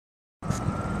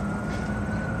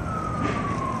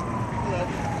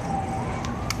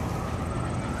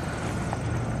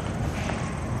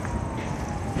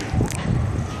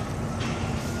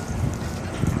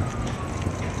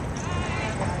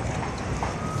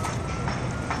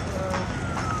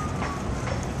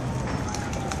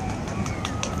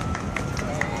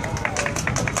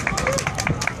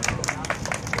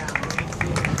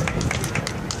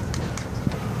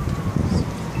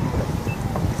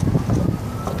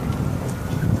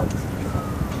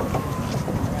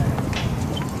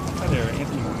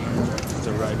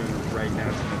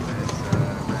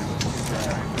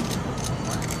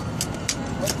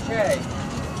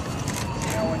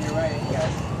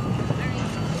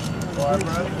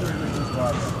Barbara. Who's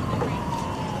Barbara? Let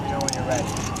me know when you're ready.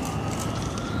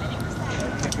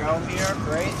 Ready to go here.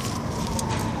 Great.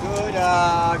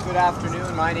 Good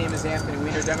afternoon. My name is Anthony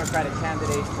Weiner, Democratic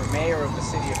candidate for mayor of the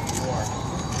city of New York.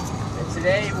 And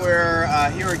today we're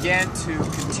here again to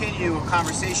continue a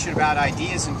conversation about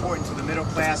ideas important to the middle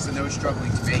class and those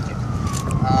struggling to make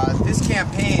it. This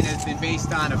campaign has been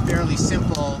based on a fairly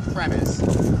simple premise,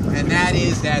 and that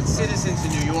is that citizens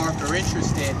in New York are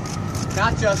interested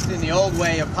not just in the old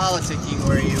way of politicking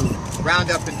where you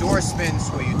round up endorsements,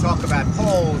 where you talk about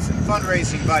polls and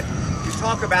fundraising, but you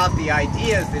talk about the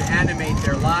ideas that animate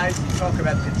their lives, you talk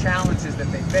about the challenges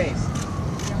that they face.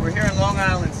 We're here in Long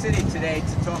Island City today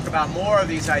to talk about more of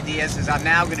these ideas, as I'm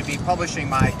now going to be publishing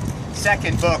my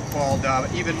second book called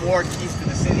Even More Keys to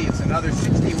the City. It's another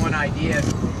 61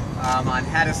 ideas on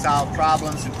how to solve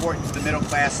problems important to the middle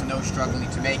class and those struggling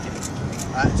to make it.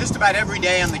 Just about every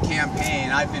day on the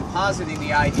campaign, I've been positing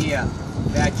the idea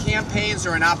that campaigns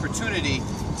are an opportunity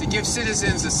to give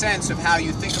citizens a sense of how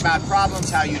you think about problems,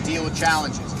 how you deal with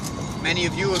challenges. Many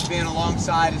of you have been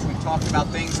alongside as we've talked about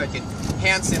things like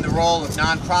enhancing the role of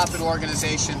nonprofit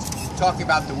organizations, talking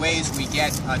about the ways we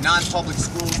get non-public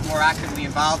schools more actively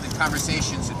involved in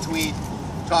conversations at Tweed,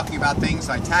 talking about things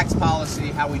like tax policy,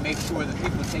 how we make sure that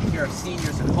people who take care of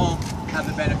seniors at home have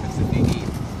the benefits that they need.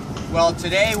 Well,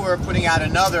 today we're putting out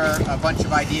another bunch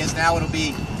of ideas. Now it'll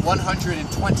be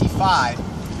 125,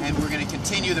 and we're going to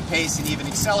continue the pace and even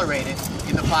accelerate it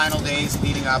in the final days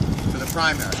leading up to the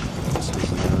primary.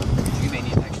 You may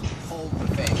need to actually hold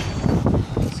the thing.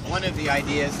 It's one of the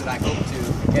ideas that I hope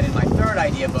to get in my third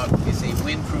idea book is a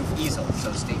windproof easel,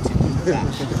 so stay tuned for that.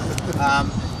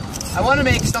 I want to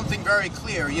make something very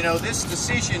clear. You know, this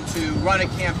decision to run a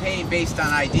campaign based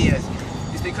on ideas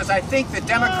is because I think that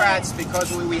Democrats,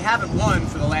 because we haven't won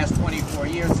for the last 24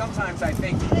 years, sometimes I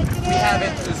think we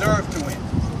haven't deserved to win.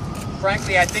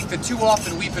 Frankly, I think that too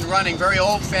often we've been running very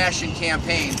old-fashioned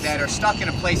campaigns that are stuck in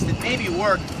a place that maybe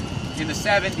worked in the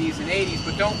 70s and 80s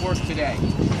but don't work today.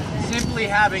 Simply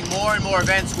having more and more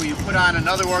events where you put on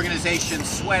another organization's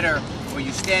sweater or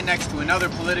you stand next to another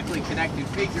politically connected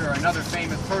figure or another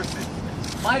famous person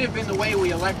might have been the way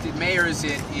we elected mayors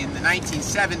in the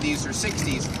 1970s or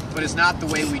 60s, but is not the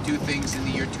way we do things in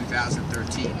the year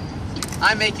 2013.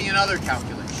 I'm making another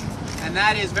calculation, and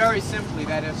that is very simply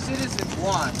that if citizens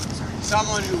want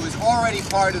someone who is already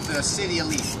part of the city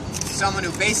elite, someone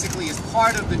who basically is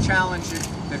part of the challenges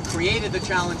that created the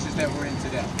challenges that we're in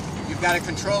today. You've got a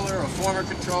controller, a former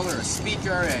controller, a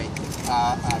speaker,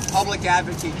 a public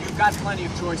advocate. You've got plenty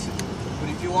of choices. But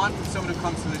if you want someone who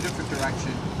comes from a different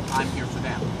direction, I'm here for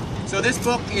them. So this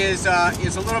book is a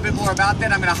little bit more about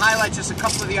that. I'm going to highlight just a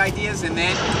couple of the ideas, and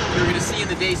then you're going to see in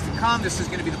the days to come, this is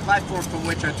going to be the platform from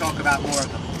which I talk about more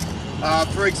of them.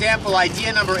 For example,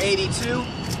 idea number 82,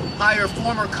 hire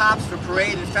former cops for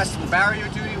parade and festival barrier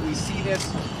duty. We see this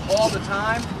all the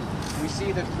time. We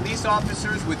see that police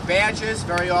officers with badges,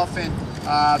 very often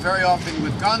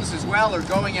with guns as well, are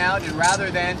going out, and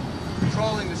rather than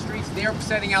patrolling the streets, they're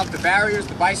setting out the barriers,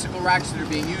 the bicycle racks that are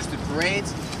being used at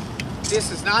parades. This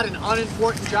is not an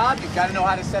unimportant job. You've got to know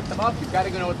how to set them up. You've got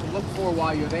to know what to look for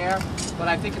while you're there. But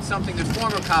I think it's something that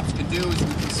former cops can do, is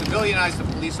we can civilianize the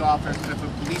police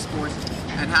force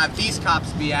and have these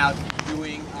cops be out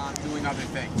doing other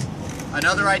things.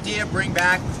 Another idea, bring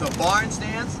back the barn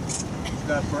stands.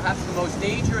 Perhaps the most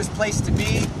dangerous place to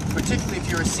be, particularly if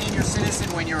you're a senior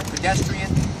citizen when you're a pedestrian,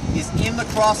 is in the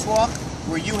crosswalk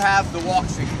where you have the walk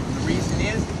signal. The reason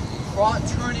is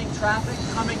turning traffic,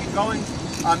 coming and going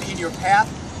in your path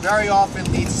very often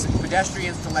leads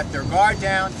pedestrians to let their guard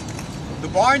down. The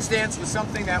barn stance was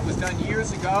something that was done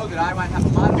years ago that I might have a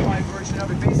modified version of.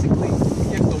 It basically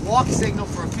gives the walk signal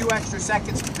for a few extra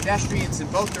seconds to pedestrians in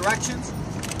both directions,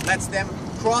 lets them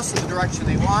cross in the direction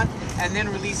they want, and then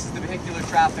releases the vehicular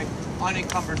traffic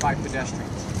unencumbered by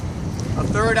pedestrians. A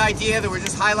third idea that we're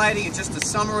just highlighting, and just a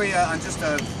summary on just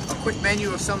a quick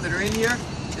menu of some that are in here,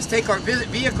 is take our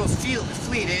vehicles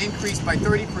fleet and increase by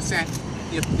 30%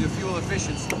 the fuel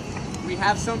efficiency. We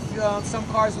have some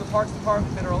cars in the Parks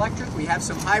Department that are electric. We have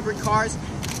some hybrid cars.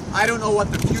 I don't know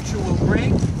what the future will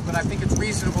bring, but I think it's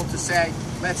reasonable to say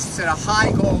let's set a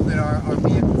high goal that our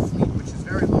vehicle fleet, which is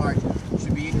very large,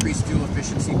 should be increased fuel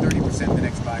efficiency 30% in the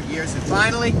next 5 years. And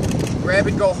finally,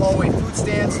 grab-and-go hallway food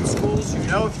stands in schools. You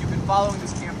know, if you've been following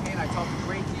this campaign, I talk a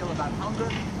great deal about hunger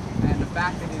and the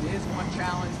fact that it is one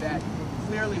challenge that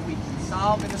clearly we can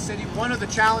solve in the city. One of the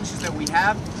challenges that we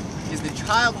have is that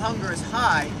child hunger is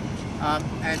high,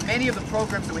 and many of the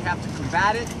programs that we have to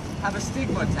combat it have a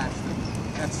stigma attached to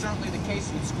them. That's certainly the case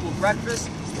with school breakfast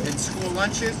and school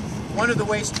lunches. One of the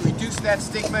ways to reduce that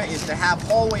stigma is to have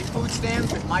hallway food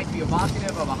stands that might be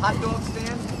evocative of a hot dog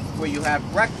stand, where you have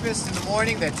breakfast in the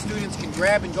morning that students can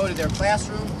grab and go to their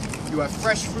classroom. You have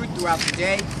fresh fruit throughout the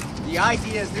day. The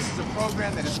idea is this is a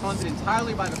program that is funded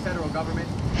entirely by the federal government,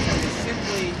 and it is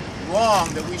simply wrong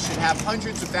that we should have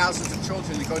hundreds of thousands of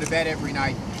children that go to bed every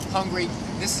night hungry.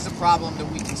 This is a problem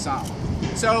that we can solve.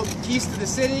 So, keys to the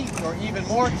city, or even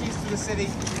more keys to the city,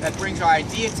 that brings our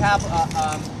idea tab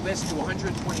list to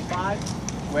 125.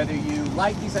 Whether you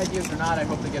like these ideas or not, I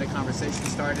hope to get a conversation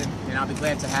started, and I'll be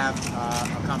glad to have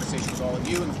a conversation with all of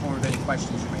you in the form of any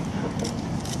questions you may have.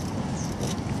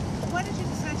 Why did you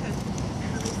decide to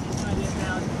release these ideas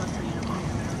now as opposed to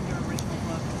your original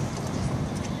book?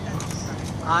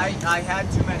 I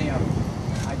had too many of them.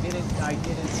 I didn't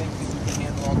think that you could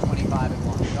handle all 25 at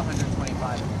once,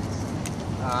 125 at once.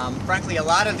 Frankly, a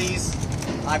lot of these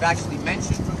I've actually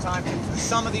mentioned from time to time.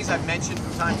 Some of these I've mentioned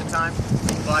from time to time,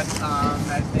 but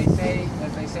as they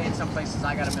say in some places,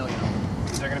 I got a million of them.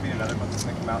 Is there going to be another book to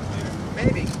think about later?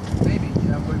 Maybe.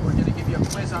 We're going to give you a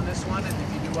quiz on this one, and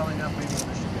if you do well enough, maybe we'll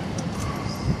issue it.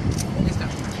 Yes, no.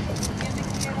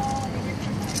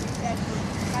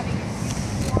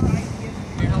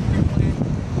 Your healthcare plan.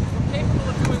 We're capable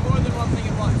of doing more than one thing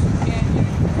at once. You can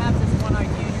have this one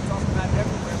idea you talk about it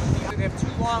everywhere, but they have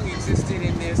too long existed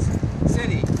in this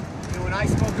city. When I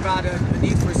spoke about the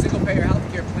need for a single-payer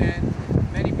healthcare plan,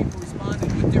 many people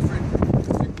responded with different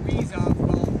degrees of,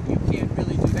 well, you can't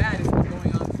really do that. It's been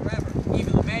going on forever.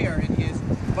 Even the mayor in his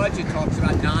budget talks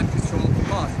about non-controllable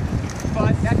costs.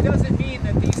 But that doesn't mean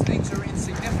that these things are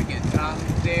insignificant.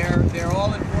 They're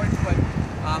all important, but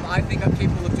I think I'm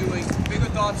capable of doing bigger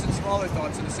thoughts and smaller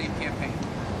thoughts in the same campaign.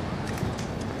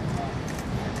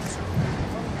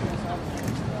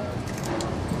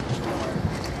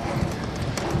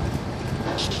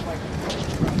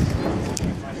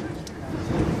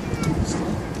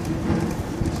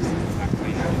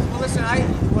 Well, listen,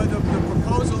 the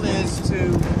proposal is to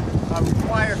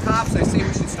require cops. I say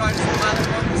we should start as a pilot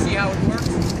work and see how it works.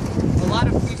 A lot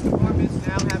of police departments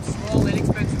now have small,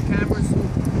 inexpensive cameras to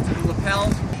the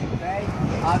lapels. Today,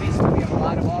 obviously, we have a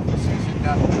lot of officers, and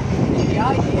the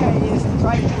idea is to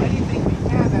try to do anything we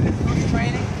can that improves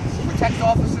training, protect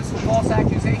officers from false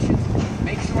accusations,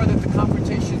 make sure that the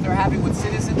confrontations they're having with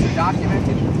citizens are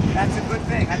documented. That's a good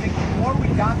thing. I think the more we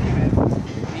document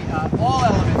all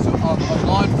elements of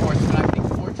law enforcement, I think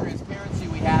the more transparency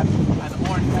we have and the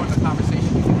more informed the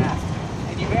conversation we can have.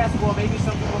 And you ask, well, maybe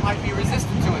some people might be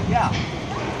resistant to it. Yeah.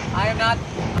 I am not...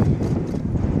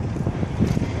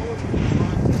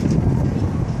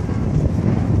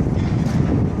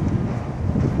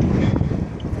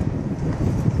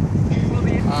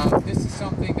 this is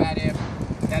something that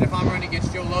if I'm running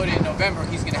against Joe Lota in November,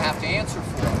 he's going to have to answer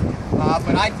for.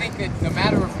 But I think that the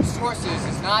matter of resources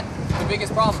is not the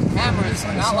biggest problem. Cameras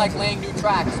are not like laying new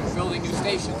tracks or building new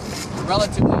stations. They're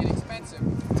relatively inexpensive.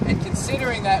 And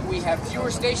considering that we have fewer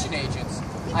station agents,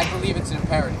 I believe it's an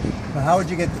imperative. But how would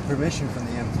you get the permission from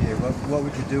the MTA? What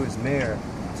would you do as mayor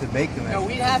to make them? No,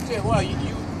 we'd have to,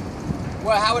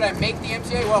 well, how would I make the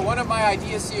MTA? Well, one of my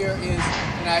ideas here is,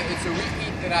 and it's a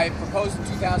repeat that I proposed in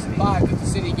 2005, that the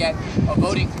city get a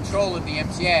voting control of the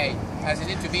MTA as an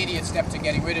intermediate step to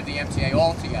getting rid of the MTA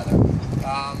altogether.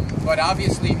 But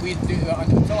obviously,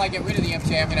 until I get rid of the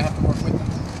MTA, I'm going to have to work with them.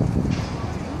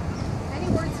 Any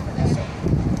words for that?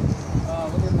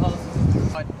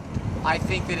 But I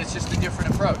think that it's just a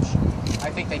different approach. I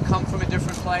think they come from a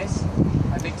different place.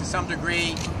 I think to some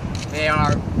degree they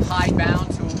are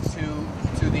hidebound to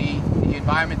the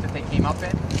environment that they came up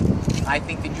in. I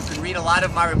think that you can read a lot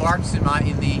of my remarks in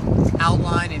the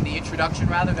outline, in the introduction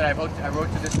rather, that I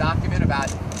wrote to this document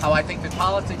about how I think that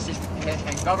politics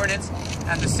and governance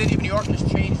and the city of New York has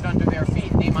changed under their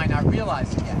feet. They might not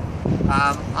realize it yet.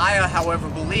 I, however,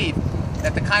 believe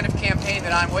that the kind of campaign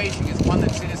that I'm waging is one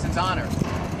that citizens honor.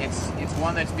 It's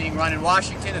one that's being run in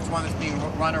Washington. It's one that's being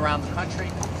run around the country.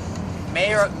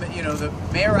 The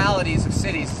mayoralities of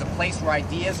cities is a place where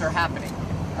ideas are happening.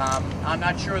 I'm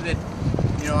not sure that,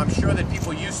 I'm sure that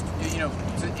people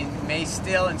may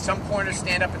still in some corners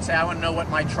stand up and say, I want to know what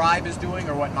my tribe is doing,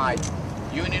 or what my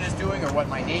union is doing, or what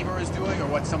my neighbor is doing, or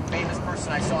what some famous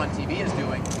person I saw on TV is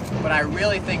doing. But I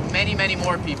really think many, many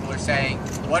more people are saying,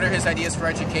 what are his ideas for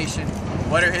education?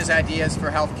 What are his ideas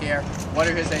for health care? What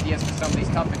are his ideas for some of these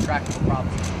tough and tractable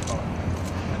problems?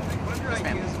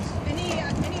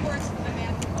 Any words for the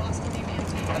man who lost in the man?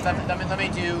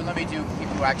 Let me do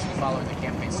people who actually follow the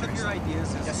campaign. One of your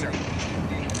ideas is yes, sir.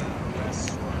 getting arrests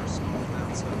for small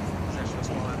amounts of possession of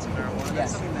small amounts of marijuana.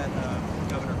 That's something that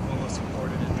Governor Cuomo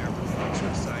supported and Mayor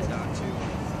Blumenthal signed on to.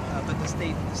 But the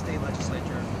state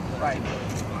legislature right. didn't really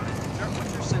move on it.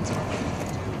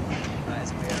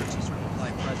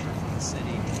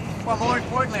 Well, more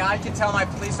importantly, I can tell my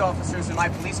police officers and my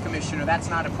police commissioner that's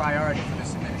not a priority for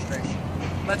this administration.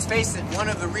 Let's face it, one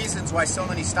of the reasons why so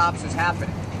many stops is happening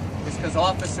is because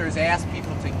officers ask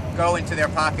people to go into their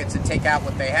pockets and take out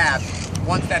what they have.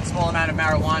 Once that small amount of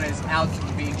marijuana is out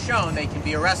and being shown, they can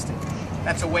be arrested.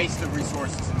 That's a waste of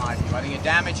resources in my view. I think it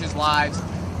damages lives.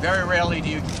 Very rarely do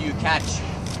you catch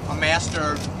a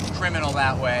master criminal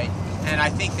that way. And I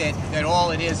think that all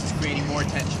it is creating more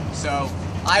tension. So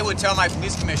I would tell my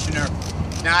police commissioner,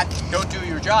 don't do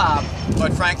your job,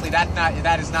 but frankly,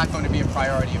 that is not going to be a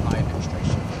priority of my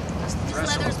administration. Ms.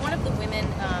 Leathers, one of the women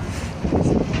that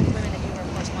you were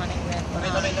corresponding with.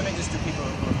 Let me just do people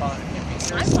who are calling it being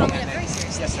serious. I'm following it very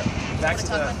seriously. Yes, sir. Back to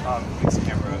the police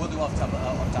camera. We'll do off top.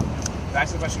 Back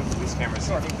to the question of police cameras.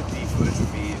 Do you think that the footage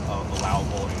would be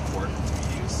allowable in court to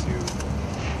be used to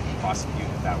prosecute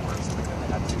if that were something that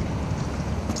they had to?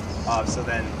 So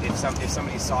then, if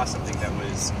somebody saw something that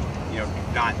was,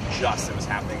 not just that was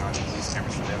happening on the police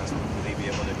cameras for them, would they be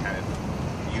able to kind of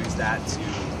use that to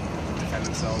defend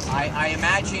themselves? I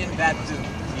imagine that the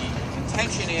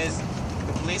contention is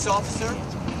the police officer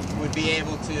would be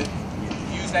able to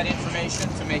use that information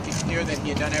to make it clear that he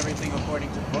had done everything according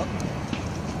to the book.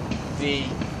 The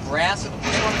brass of the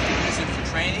police officer could use it for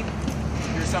training.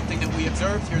 Here's something that we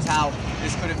observed. Here's how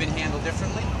this could have been handled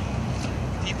differently.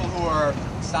 People who are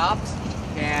stopped,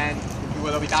 and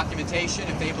there'll be documentation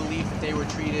if they believe that they were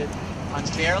treated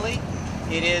unfairly.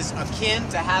 It is akin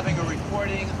to having a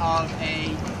recording of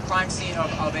a crime scene,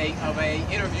 of a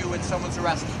interview when someone's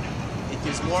arrested. It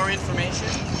gives more information,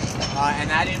 and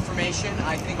that information,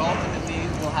 I think, ultimately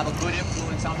will have a good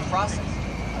influence on the process.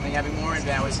 I think having more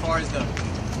info. As far as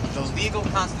those legal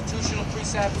constitutional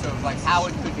precepts of like how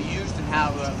it could be used and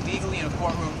how legally in a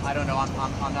courtroom, I don't know.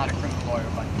 I'm not a criminal lawyer,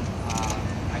 but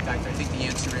I think the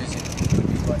answer is it could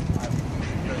be, but I would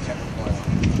really check with the lawyer.